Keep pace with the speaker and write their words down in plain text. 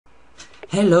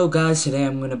Hello guys, today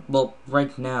I'm gonna, well,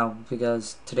 right now,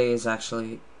 because today is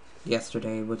actually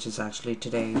yesterday, which is actually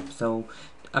today, so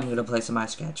I'm gonna play some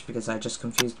Isketch, because I just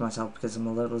confused myself because I'm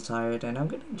a little tired, and I'm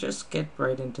gonna just get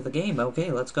right into the game. Okay,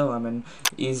 let's go. I'm an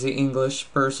easy English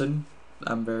person.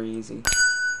 I'm very easy.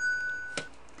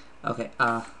 Okay,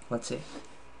 let's see.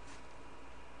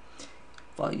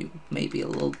 Volume may be a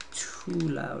little too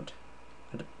loud.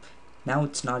 Now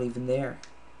it's not even there.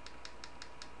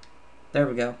 There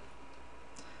we go.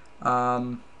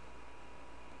 What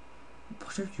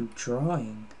are you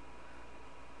drawing?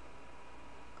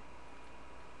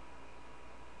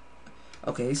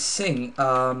 Okay, sing.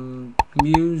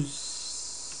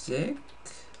 Music?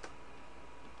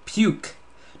 Puke.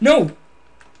 No!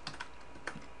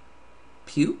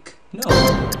 Puke? No.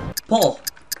 Paul.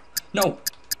 No.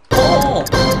 Paul!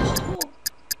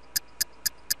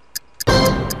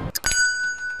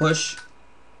 Push.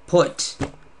 Put.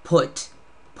 Put.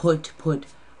 Put. Put.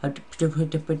 How could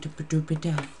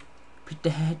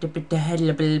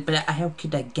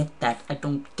I get that? I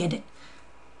don't get it.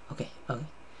 Okay, okay.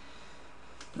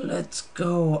 Let's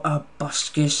go,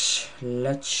 Buskish.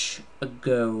 Let's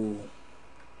go.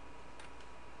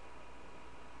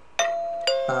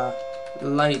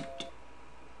 Light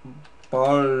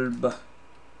bulb.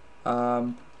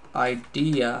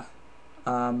 Idea.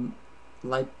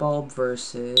 Light bulb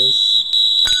versus.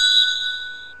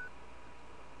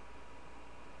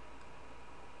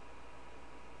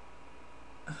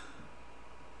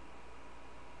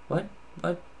 What?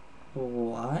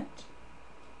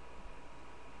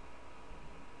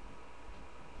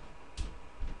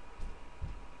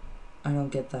 I don't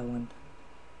get that one.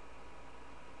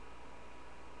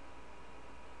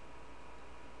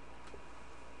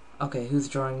 Okay, who's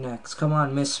drawing next? Come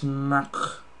on, Miss Mac.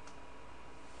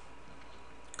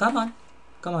 Come on.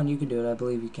 Come on, you can do it. I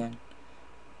believe you can.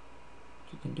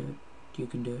 You can do it. You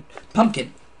can do it.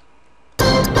 Pumpkin!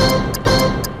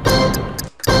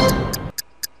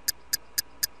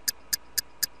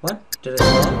 What? Did I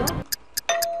spell it wrong?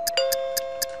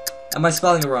 Am I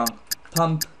spelling it wrong?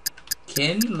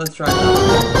 Pumpkin? Let's try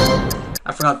that.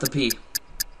 I forgot the P.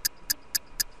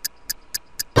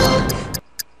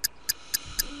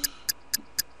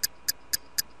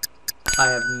 I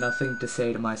have nothing to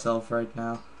say to myself right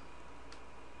now.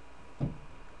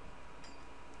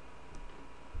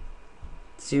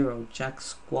 Zero. Jack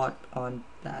squat on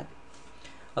that.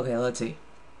 Okay, let's see.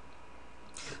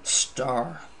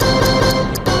 Star.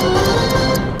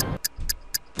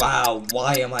 Wow,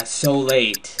 why am I so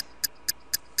late?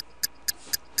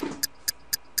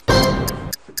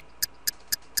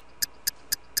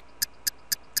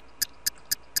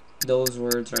 Those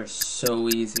words are so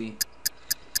easy.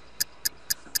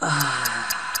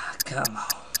 Come on.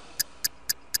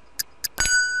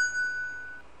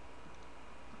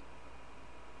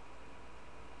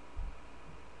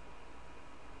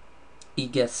 He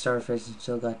gets starfish and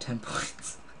still got 10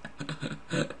 points.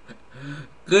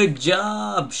 Good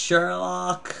job,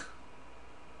 Sherlock.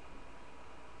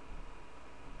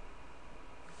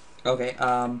 Okay,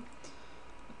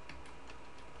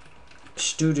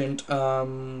 student,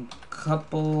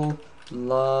 couple,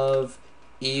 love,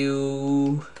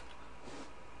 you,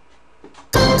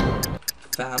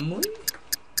 family,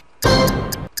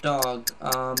 dog,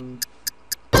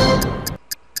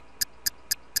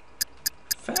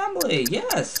 family,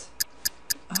 yes.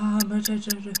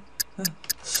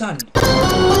 Son.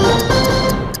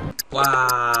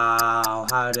 Wow,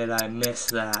 how did I miss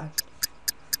that?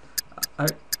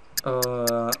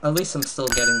 At least I'm still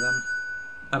getting them.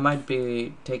 I might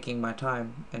be taking my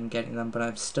time and getting them, but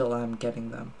I still am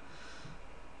getting them.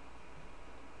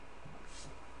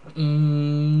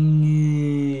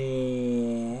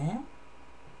 Yeah.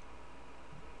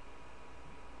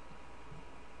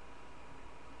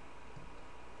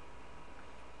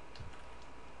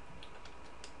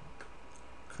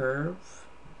 Curve,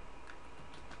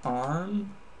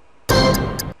 arm,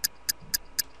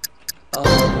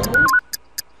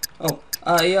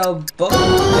 elbow,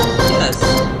 yes,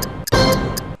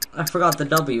 I forgot the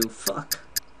W, fuck.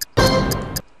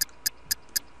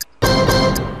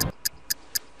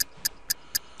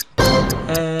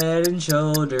 Head and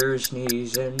shoulders,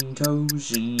 knees and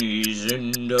toes, knees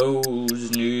and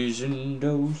toes, knees and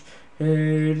toes.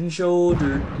 Head and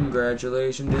shoulder,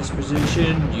 congratulations,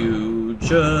 disposition, you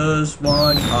just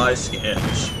won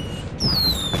Isketch.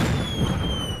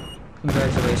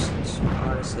 Congratulations,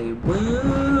 honestly.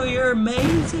 Woo, you're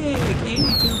amazing! 82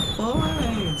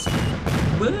 points!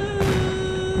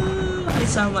 Woo! I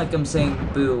sound like I'm saying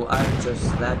boo, I'm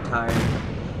just that tired.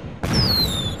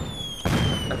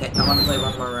 Okay, I want to play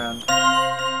one more round.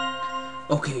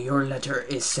 Okay, your letter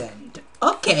is send.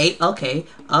 Okay.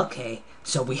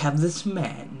 So we have this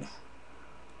man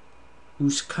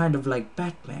who's kind of like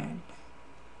Batman.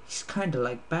 He's kind of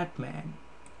like Batman.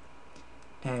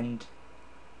 And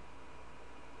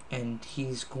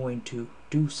he's going to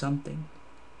do something.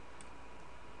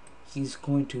 He's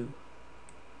going to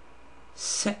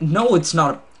no, it's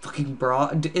not a fucking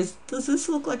bra. Does this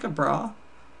look like a bra?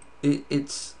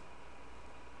 It's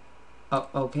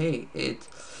okay.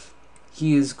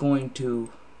 He is going to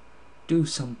do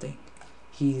something.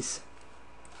 He's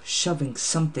shoving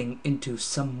something into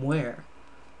somewhere.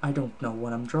 I don't know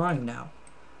what I'm drawing now.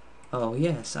 Oh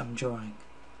yes, I'm drawing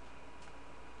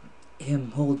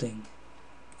him holding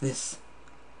this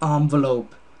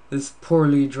envelope, this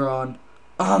poorly drawn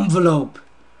envelope,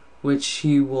 which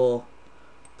he will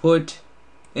put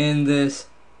in this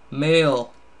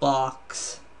mail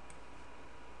box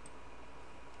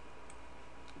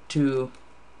to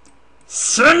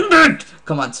send it.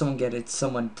 Come on, someone get it.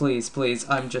 Someone, please.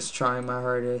 I'm just trying my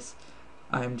hardest.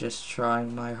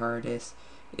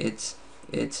 It's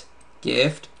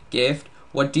gift.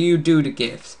 What do you do to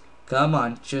gifts? Come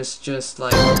on, just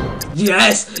like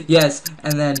yes.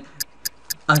 And then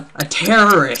a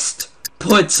terrorist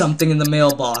puts something in the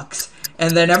mailbox,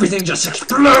 and then everything just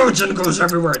explodes and goes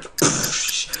everywhere.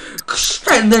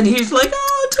 And then he's like,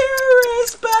 "Oh,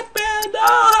 terrorist, Batman!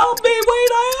 Oh, help me! Wait,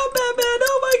 I am Batman!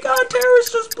 Oh my God,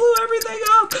 terrorist just blew everything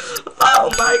up!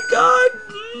 Oh my God!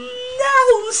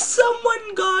 No,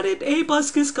 someone got it.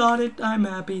 Abuscus got it. I'm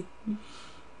happy."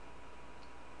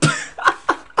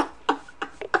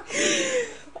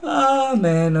 Oh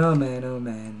man.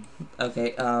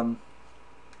 Okay,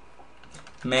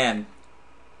 man.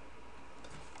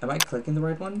 Am I clicking the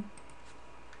right one?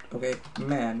 Okay,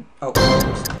 man. Oh,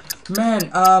 man,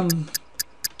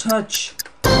 touch,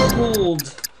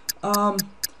 hold,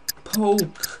 poke,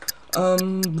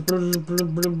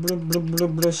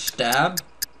 stab.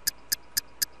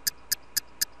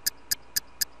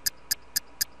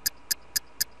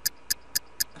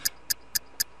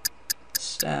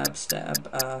 Stab,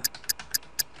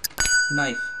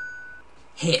 knife,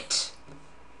 hit.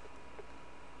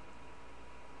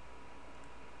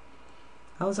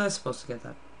 How was I supposed to get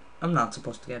that? I'm not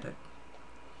supposed to get it.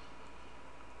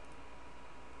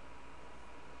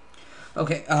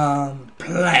 Okay,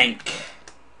 plank.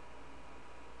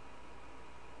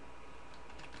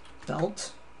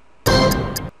 Belt.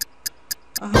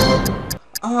 House.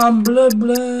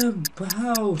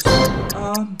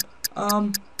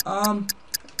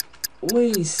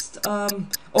 Waist.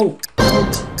 Oh,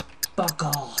 belt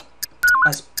buckle.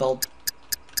 I spelled.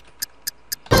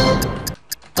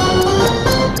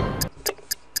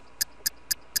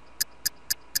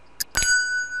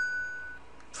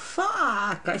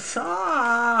 Fuck, I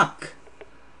suck.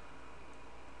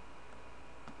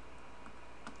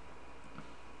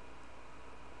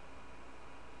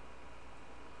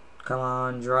 Come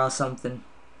on, draw something.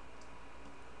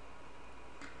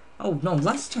 Oh no,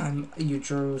 last time you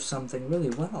drew something really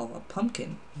well. A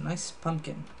pumpkin. Nice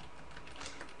pumpkin.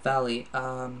 Valley.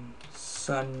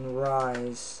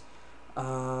 Sunrise.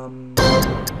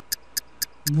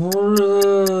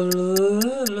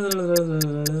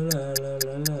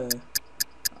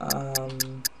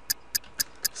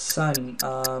 Sun.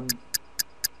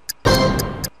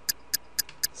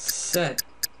 Set.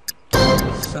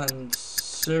 Sun.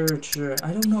 Searcher.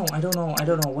 I don't know.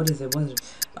 What is it?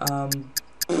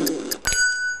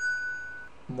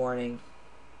 Morning.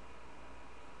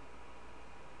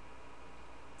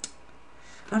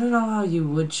 I don't know how you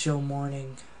would show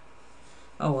morning.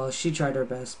 Oh well, she tried her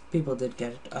best. People did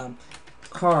get it.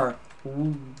 Car.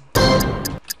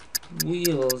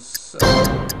 Wheels.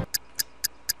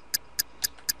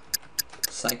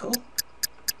 Cycle.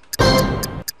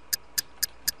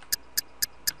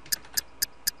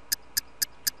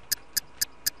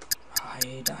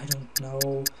 Ride. I don't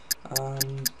know.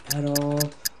 Pedal.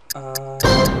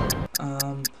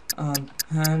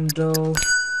 Handle.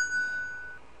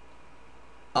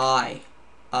 I.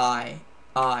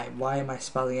 Why am I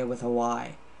spelling it with a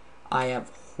Y? I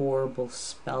have horrible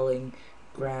spelling,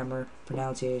 grammar,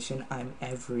 pronunciation. I'm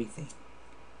everything.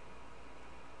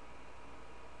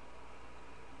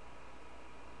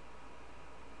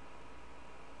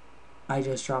 I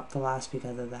just dropped the last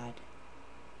because of that.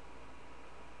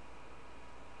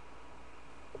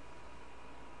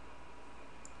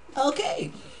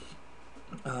 Okay.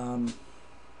 What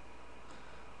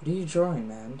are you drawing,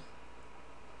 man?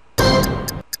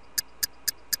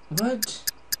 What?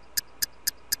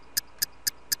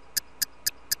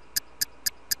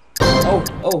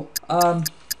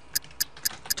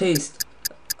 Taste.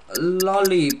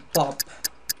 Lollipop.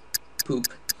 Poop.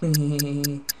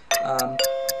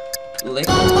 Lick.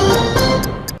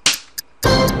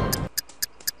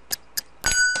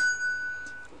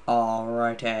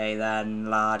 Alrighty then,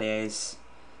 laddies.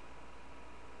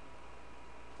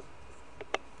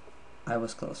 I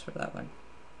was close for that one.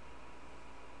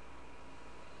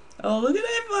 Oh, look at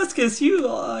that, Muscus! You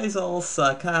guys all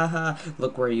suck, haha.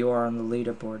 Look where you are on the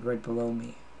leaderboard, right below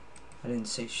me. I didn't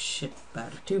say shit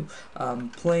about it, too.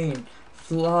 Plane,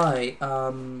 fly,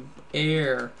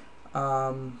 air,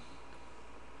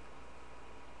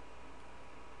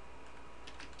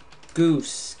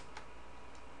 goose.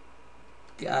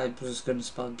 I was gonna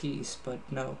spell geese, but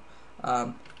no.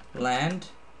 Land,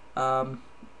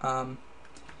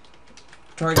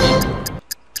 target,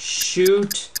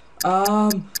 shoot,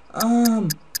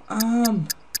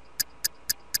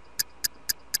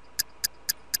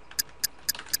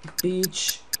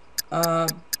 beach,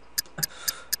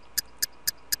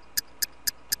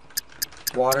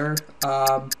 water,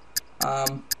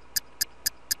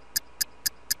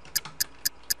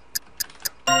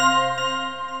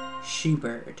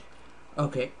 she-bird.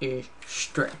 Okay,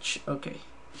 stretch. Okay.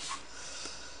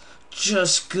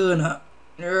 Just gonna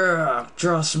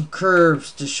draw some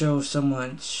curves to show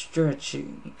someone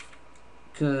stretching.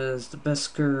 Cause the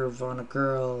best curve on a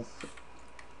girl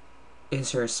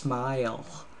is her smile.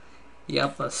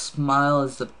 Yep, a smile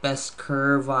is the best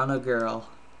curve on a girl.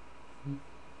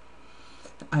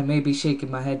 I may be shaking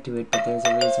my head to it, but there's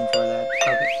a reason for that.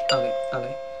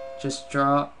 Okay. Just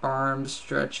draw arms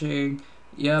stretching.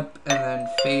 Yep, and then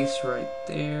face right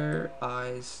there,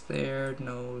 eyes there,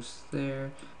 nose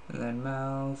there, and then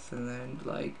mouth, and then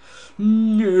like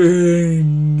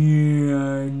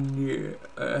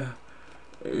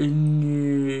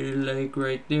like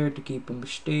right there to keep them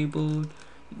stable.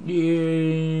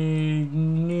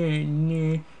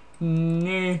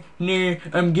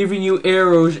 I'm giving you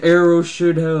arrows. Arrows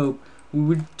should help.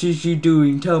 What is she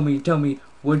doing? Tell me.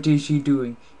 What is she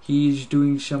doing? He's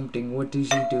doing something. What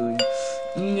is he doing?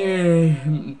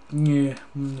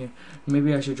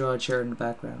 Maybe I should draw a chair in the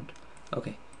background.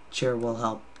 Okay, chair will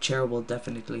help. Chair will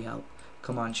definitely help.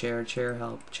 Come on, chair. Chair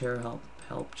help. Chair help.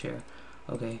 Help, chair.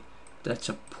 Okay, that's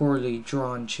a poorly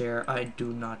drawn chair. I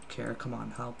do not care. Come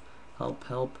on, help.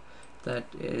 Help. That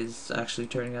is actually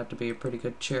turning out to be a pretty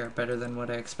good chair. Better than what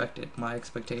I expected. My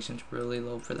expectations were really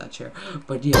low for that chair.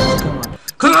 But yes, come on.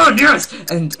 Come on, yes!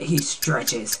 And he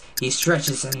stretches. He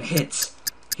stretches and hits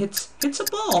a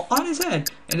ball on his head,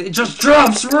 and it just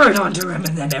drops right onto him,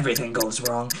 and then everything goes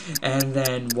wrong. And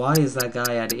then, why is that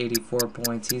guy at 84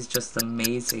 points? He's just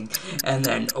amazing. And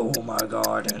then, oh my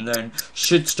god, and then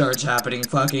shit starts happening.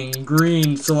 Fucking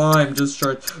green slime just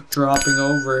starts dropping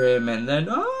over him, and then,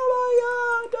 oh my god.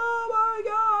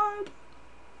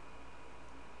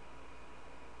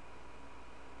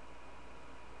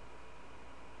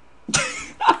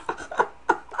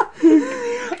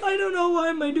 I don't know why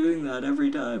am I doing that every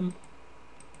time.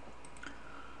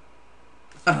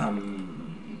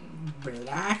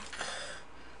 Black,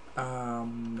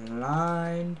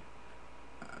 line,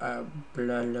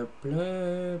 blah blah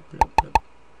blah.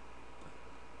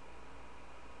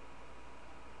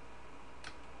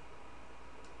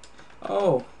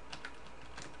 Oh,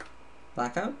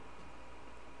 blackout.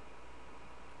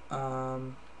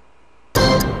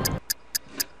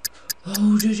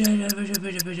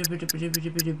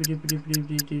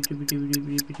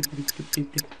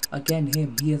 Again,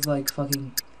 him. He is like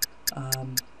fucking.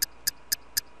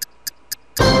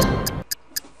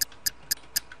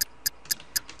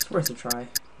 It's worth a try.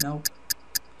 Nope.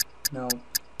 No.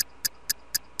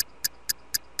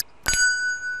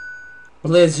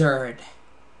 Blizzard.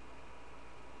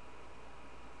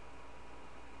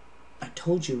 I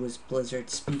told you it was Blizzard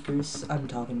speakers. I'm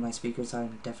talking to my speakers.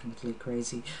 I'm definitely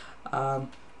crazy.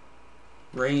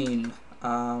 Rain.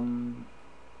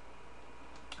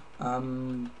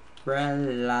 Umbrella,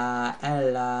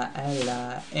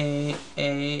 Ella, A.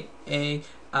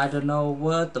 I don't know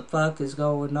what the fuck is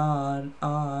going on,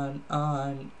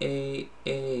 A.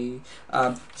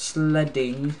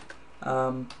 Sledding,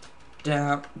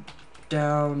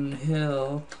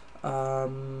 downhill,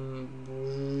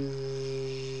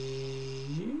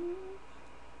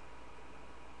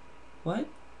 what,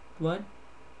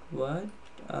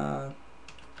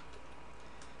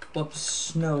 whoops,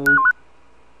 snow,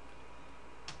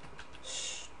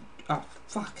 oh,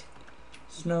 fuck,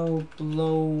 snow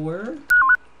blower,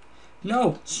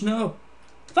 no, snow,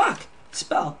 fuck,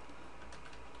 spell,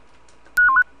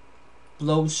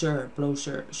 blower,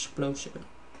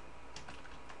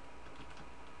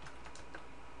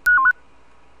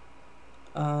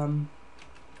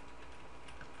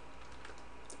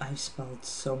 I've spelled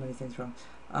so many things wrong.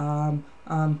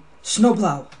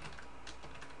 Snowplow.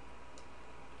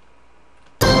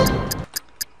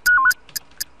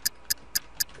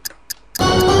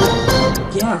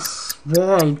 Yes!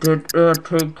 Why did it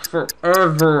take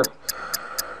forever?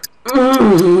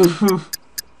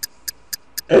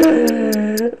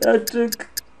 That took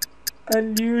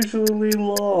unusually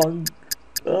long.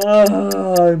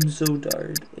 I'm so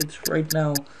tired. It's right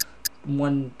now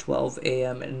 1:12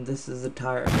 a.m. and this is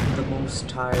the most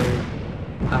tired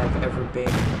I've ever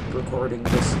been recording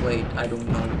this late. I don't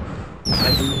know.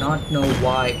 I do not know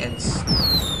why, and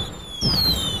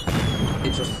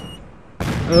it just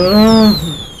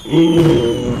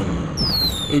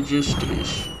it just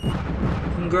is.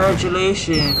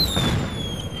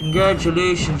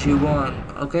 Congratulations, you won.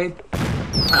 Okay.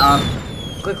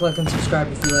 Click like and subscribe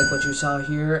if you like what you saw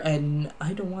here. And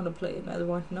I don't want to play another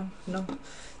one. No.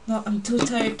 I'm too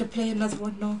tired to play another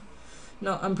one.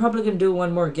 No. I'm probably gonna do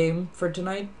one more game for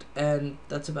tonight, and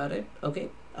that's about it. Okay.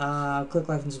 Click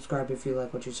like and subscribe if you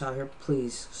like what you saw here.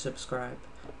 Please subscribe.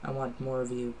 I want more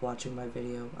of you watching my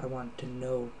video. I want to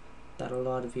know that a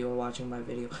lot of you are watching my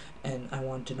video, and I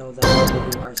want to know that a lot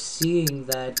of you are seeing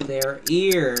that their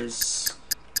ears.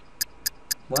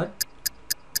 What?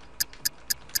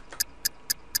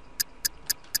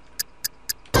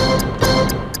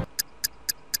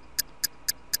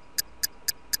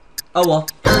 Oh well.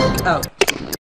 Out.